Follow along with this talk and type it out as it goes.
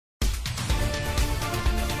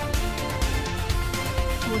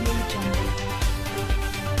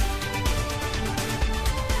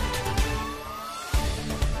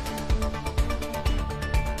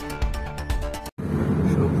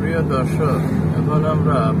দর্শক, এখন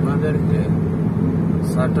আমরা আপনাদেরকে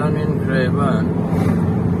Sutton-in-craven,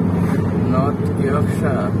 নর্থ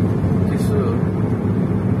ইয়র্কশায়ার কিছু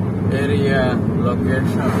এরিয়া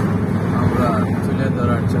লোকেশন আমরা তুলে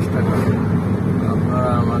ধরার চেষ্টা করি।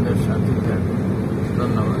 আপনারা আমাদের সাথে থাকুন।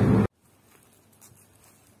 ধন্যবাদ।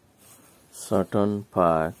 সাটন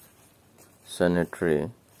পার্ক সেনেটারি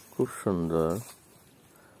খুব সুন্দর,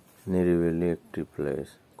 নিরিবিলি একটি প্লেস,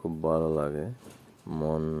 খুব ভালো লাগে,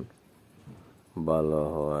 মন ভালো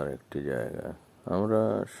হওয়ার একটি জায়গা। আমরা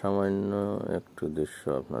সামান্য একটু দৃশ্য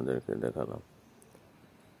আপনাদেরকে দেখালাম।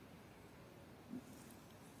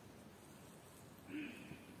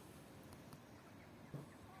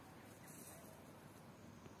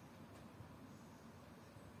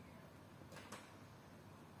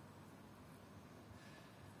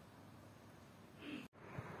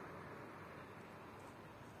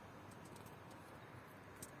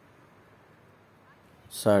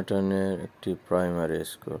 সাটনের একটি প্রাইমারি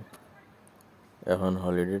স্কুল, এখন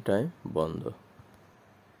হলিডে টাইম, বন্ধ।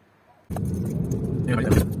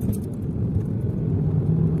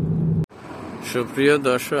 সুপ্রিয়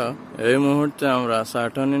দর্শক, এই মুহূর্তে আমরা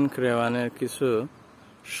Sutton-in-craven কিছু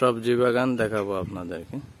সবজি বাগান দেখাবো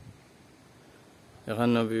আপনাদেরকে।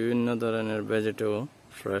 এখানে বিভিন্ন ধরনের ভেজিটেবল,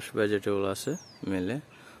 ফ্রেশ ভেজিটেবল আছে মিলে,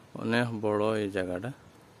 অনেক বড় এই জায়গাটা।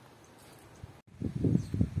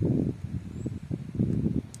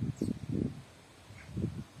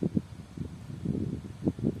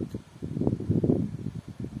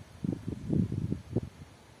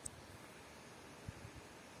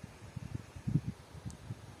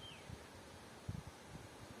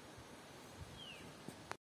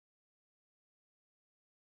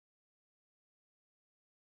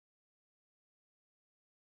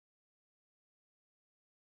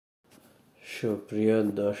 সুপ্রিয়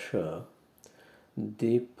দর্শক,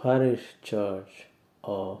 the parish church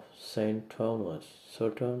of St. Thomas,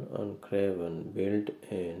 Sutton-in-craven, built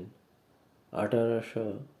in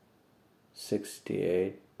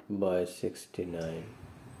 1868 by 69,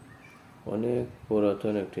 অনেক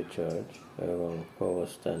পুরাতন একটি চার্চ এবং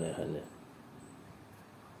কবরস্থান এখানে।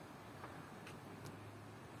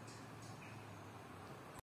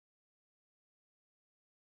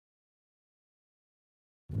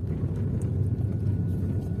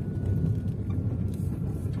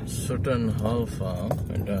 Sutton Hall Farm,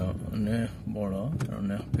 এটা অনেক বড়,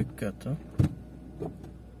 অনেক বিখ্যাত।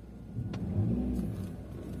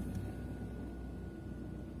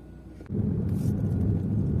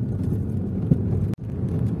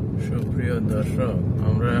 সুপ্রিয় দর্শক,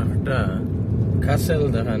 আমরা একটা ক্যাসেল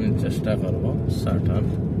দেখানোর চেষ্টা করব। সাটন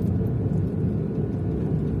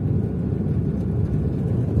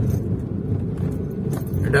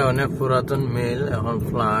এটা অনেক পুরাতন মিল, এখন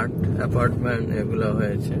ফ্ল্যাট, অ্যাপার্টমেন্ট এগুলো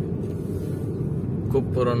হয়েছে। খুব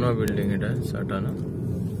পুরনো বিল্ডিং এটা সাটন।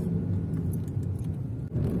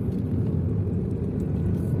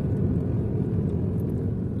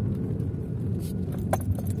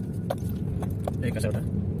 এই কাছেটা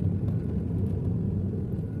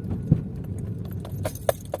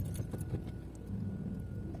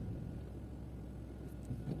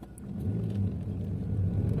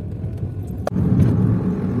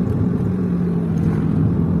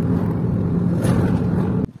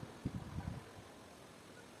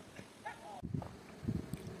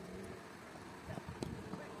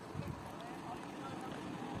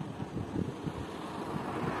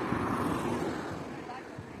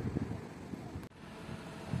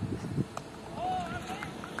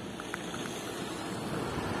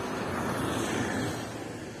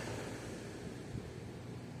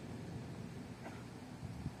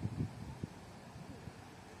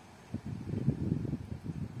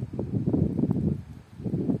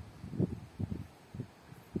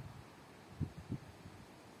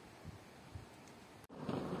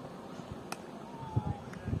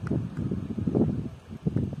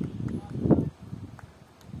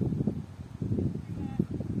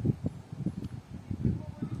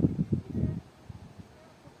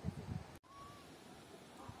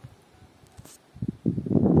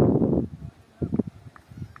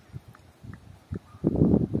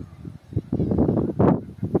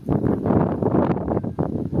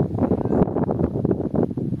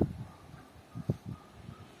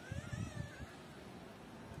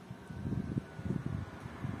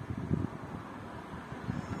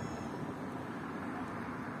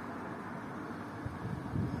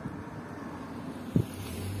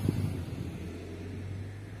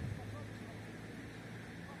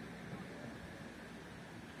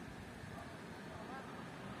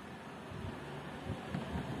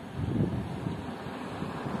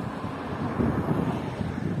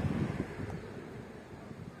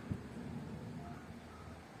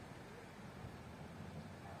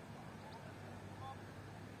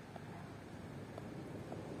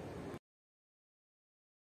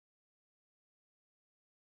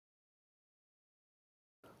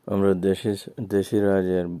আমরা দেশি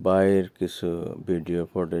রাজের বাইরের কিছু ভিডিও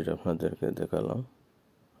ফুটেজ আপনাদেরকে দেখালাম,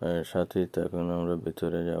 সাথেই থাকুন, আমরা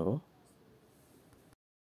ভিতরে যাব।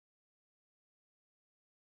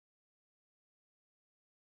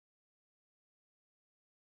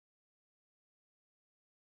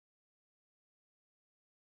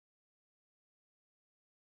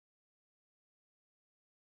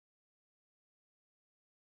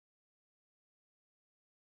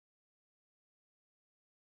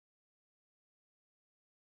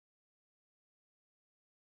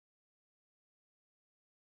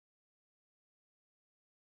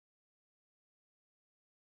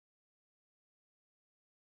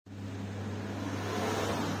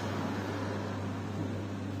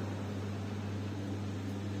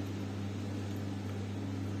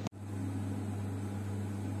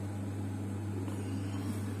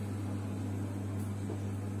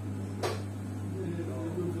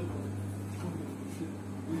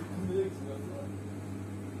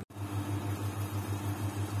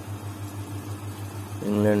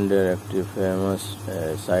 ইংল্যান্ডের একটি ফেমাস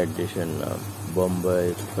সাইড ডিশের নাম বোম্বাই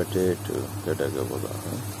পটেটো, যেটাকে বলা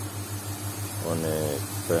হয়, অনেক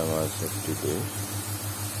ফেমাস একটি ডিশ।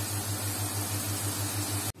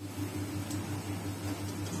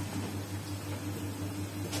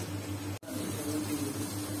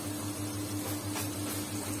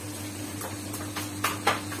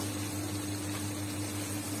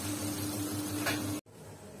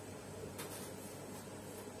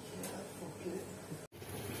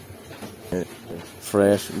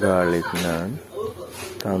 ফ্রেশ গার্লিক নান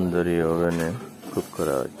তন্দুরি ওভেনে কুক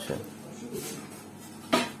করা হচ্ছে।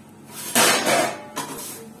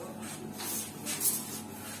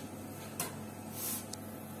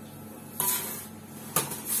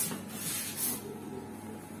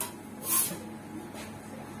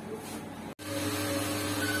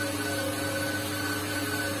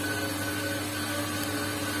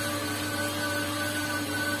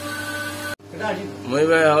 Mohi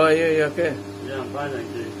bhai, how are you? You okay? Yeah, I'm fine,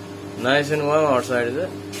 thank you. Nice and warm outside, is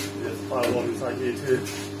it? It's quite warm inside here too.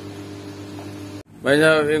 Bhai,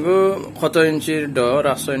 ego কত ইঞ্চির do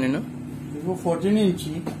রাখছো নি না? Ego 14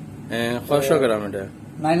 inchi. কয়শো গ্রাম এটা?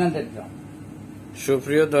 900 gram.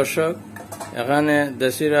 সুপ্রিয় দর্শক, এখানে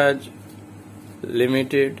দেশি রাজ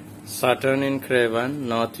লিমিটেড, Sutton-in-craven,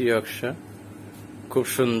 নর্থ ইয়র্কশায়ার, খুব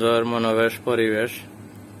সুন্দর মনোবেশ পরিবেশ।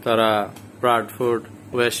 তারা ব্রাডফোর্ড,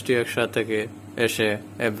 ওয়েস্ট ইয়র্কশায়ার থেকে এসে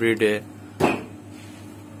এভরিডে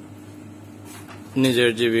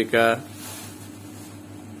নিজের জীবিকা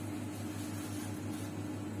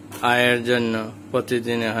আয়ের জন্য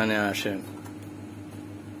প্রতিদিন এখানে আসেন।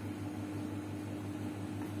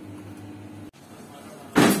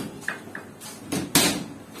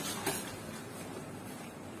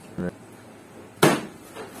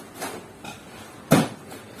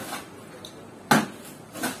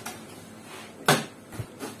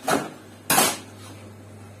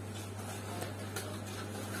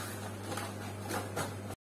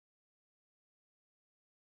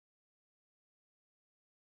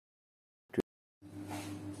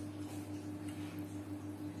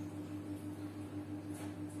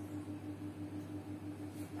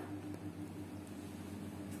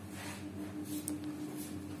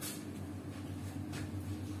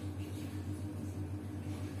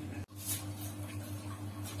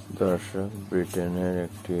 দর্শক, ব্রিটেনের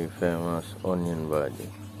একটি ফেমাস অনিয়ন ভাজি,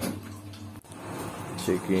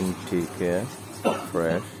 চিকেন টিকা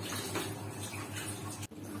ফ্রেশ,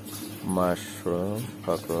 মাশরুম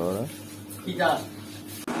পাকোড়া,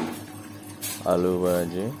 আলু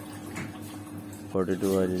ভাজি, পটেটো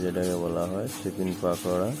ভাজি যেটাকে বলা হয়, চিকেন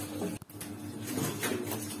পাকোড়া,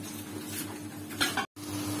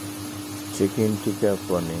 চিকেন টিকা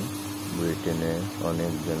পনির ব্রিটেনে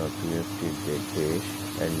অনেক জনপ্রিয় একটি ডিশ,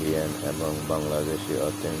 ইন্ডিয়ান এবং বাংলাদেশি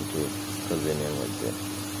অথেন্টিক কুজিনের মধ্যে।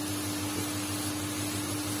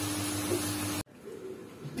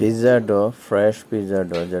 Pizza do, fresh pizza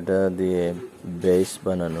do, যেটা দিয়ে বেস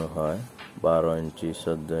বানানো হয়, 12 ইঞ্চি,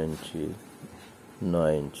 14 ইঞ্চি,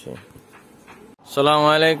 9 ইঞ্চি। Assalamu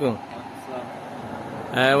alaikum.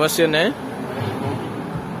 What's your name?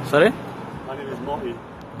 Sorry? My name is Mohi.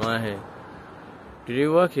 Mohi. Did you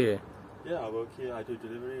work here? Yeah, I work here. I do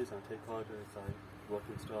deliveries and take orders. I work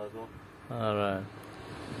in store as well. Alright.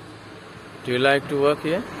 Do you like to work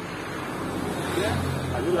here?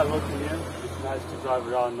 Yeah, I do like working here. It's nice to drive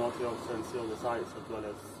around North Yorkshire and see all the sites as well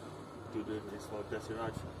as do deliveries for Desi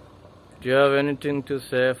Raj. Do you have anything to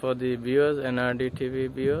say for the viewers, NRD TV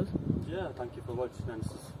viewers? Yeah, thank you for watching and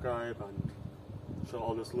subscribe and show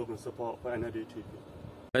all this love and support for NRD TV.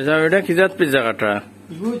 এটা কি জাত pizza কাটা?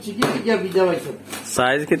 Ego chicken tikka pizza bhai sab.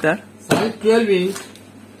 Size কিতা? Size 12 inch.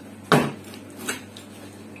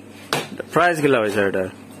 Price গিলা হয়েছে এটার?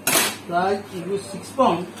 Price is 6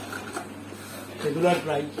 pound. Regular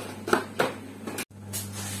price.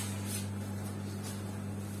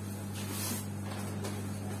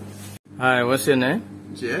 Hi, what's your name?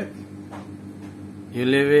 Jake? You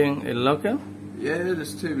living in local? Yeah,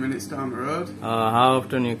 just 2 minutes down the road. How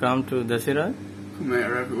often you come to Desi Raj? Come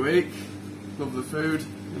here every week. Love the food.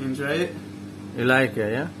 Enjoy it. You like it,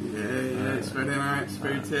 yeah? Yeah, it's very nice,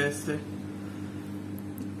 very tasty.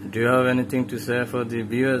 Do you have anything to say for the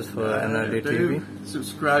viewers for NRD Do TV?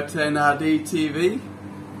 subscribe to NRD TV.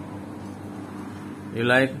 You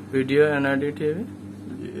like video NRD TV?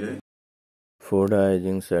 Yeah. Food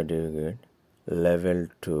hygiene certificate level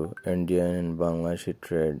 2 Indian and Bangladeshi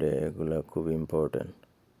trade এগুলা খুব important.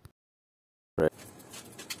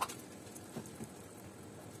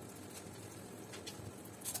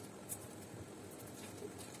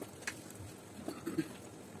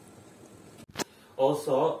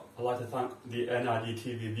 Also, I'd like to thank the NRD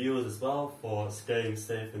TV viewers as well for staying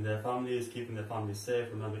safe in their families, keeping their families safe.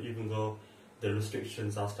 Remember, even though the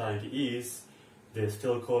restrictions are starting to ease, there's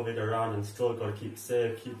still COVID around and still got to keep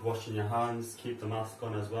safe, keep washing your hands, keep the mask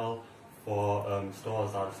on as well. For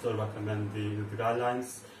stores, I'd still recommend the guidelines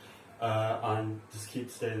and just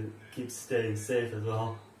keep staying safe as well.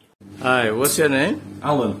 Hi, what's your name?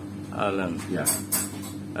 Alan. Alan. Yeah.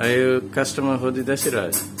 Are you a customer for the Desi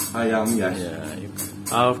Raj? I am, yes. Yeah.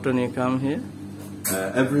 How often you come here?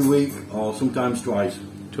 Every week or sometimes twice.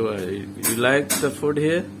 You like the food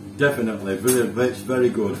here? Definitely. It's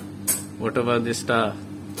very good. What about the staff?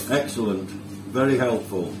 Excellent. Very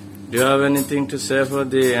helpful. Do you have anything to say for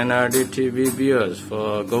the NRD TV viewers? For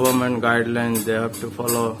government guidelines, they have to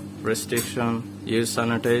follow restriction, use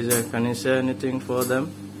sanitizer. Can you say anything for them?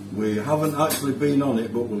 We haven't actually been on it,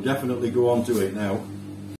 but we'll definitely go on to it now.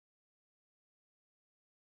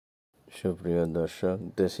 সুপ্রিয় দর্শক,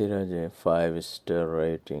 দেশি রাজে 5 star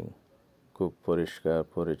rating, খুব পরিষ্কার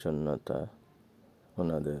পরিচ্ছন্নতা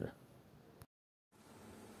ওনাদের।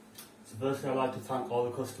 So firstly, I'd like to thank all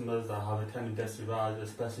the customers that have attended Desi Raj,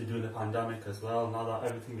 especially during the pandemic as well. Now that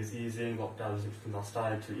everything is easing, lockdown restrictions are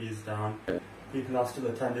starting to ease down. People are still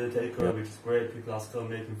attending the takeaway, which is great. People are still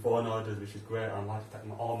making phone orders, which is great. I'd like to thank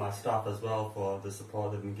all my staff as well for the support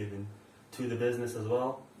they've been giving to the business as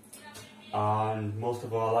well. And most of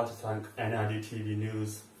all, I'd like to thank NRD TV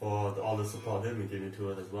News for all the support they've been giving to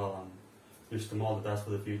us as well, and wish them all the best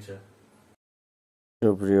for the future.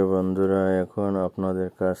 সুপ্রিয় বন্ধুরা, এখন আপনাদের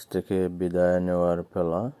কাছ থেকে বিদায় নেওয়ার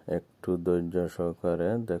পালা। একটু ধৈর্য সহকারে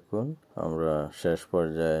দেখুন, আমরা শেষ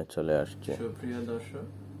পর্যায়ে চলে আসছি। সুপ্রিয় দর্শক,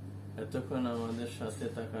 এতক্ষণ আমাদের সাথে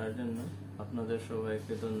থাকার জন্য আপনাদের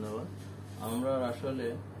সবাইকে ধন্যবাদ। আমরা আসলে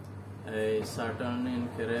এই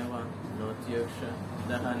সাটার্ন-ইন-ক্রেভেন নর্থ ইয়র্কশায়ার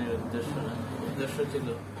দেখানোর উদ্দেশ্য ছিল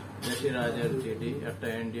দেশি রাজের জিডি, একটা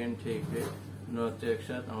ইন্ডিয়ান টিভি নর্থ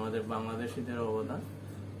ইয়র্কশায়ার, আমাদের বাংলাদেশিদের অবদান,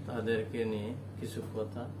 তাদেরকে নিয়ে কিছু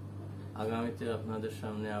কথা। আগামীতে আপনাদের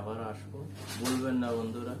সামনে আবার আসবো। ভুলবেন না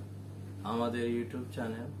বন্ধুরা, আমাদের ইউটিউব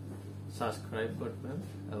চ্যানেল সাবস্ক্রাইব করবেন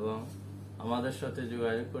এবং আমাদের সাথে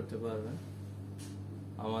যোগাযোগ করতে পারবেন।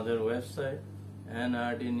 আমাদের ওয়েবসাইট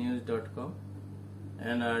nrdnews.com,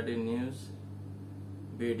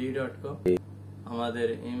 nrdnewsbd.com, আমাদের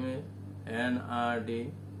ইমেল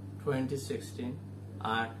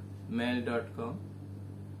nrd2016@mail.com।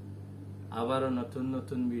 আবারও নতুন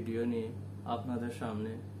নতুন ভিডিও নিয়ে আপনাদের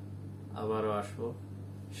সামনে আবারও আসবো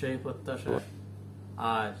সেই প্রত্যাশা।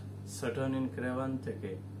 আজ সাটন-ইন-ক্রেভেন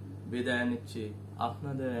থেকে বিদায় নিচ্ছি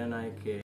আপনাদের NIK।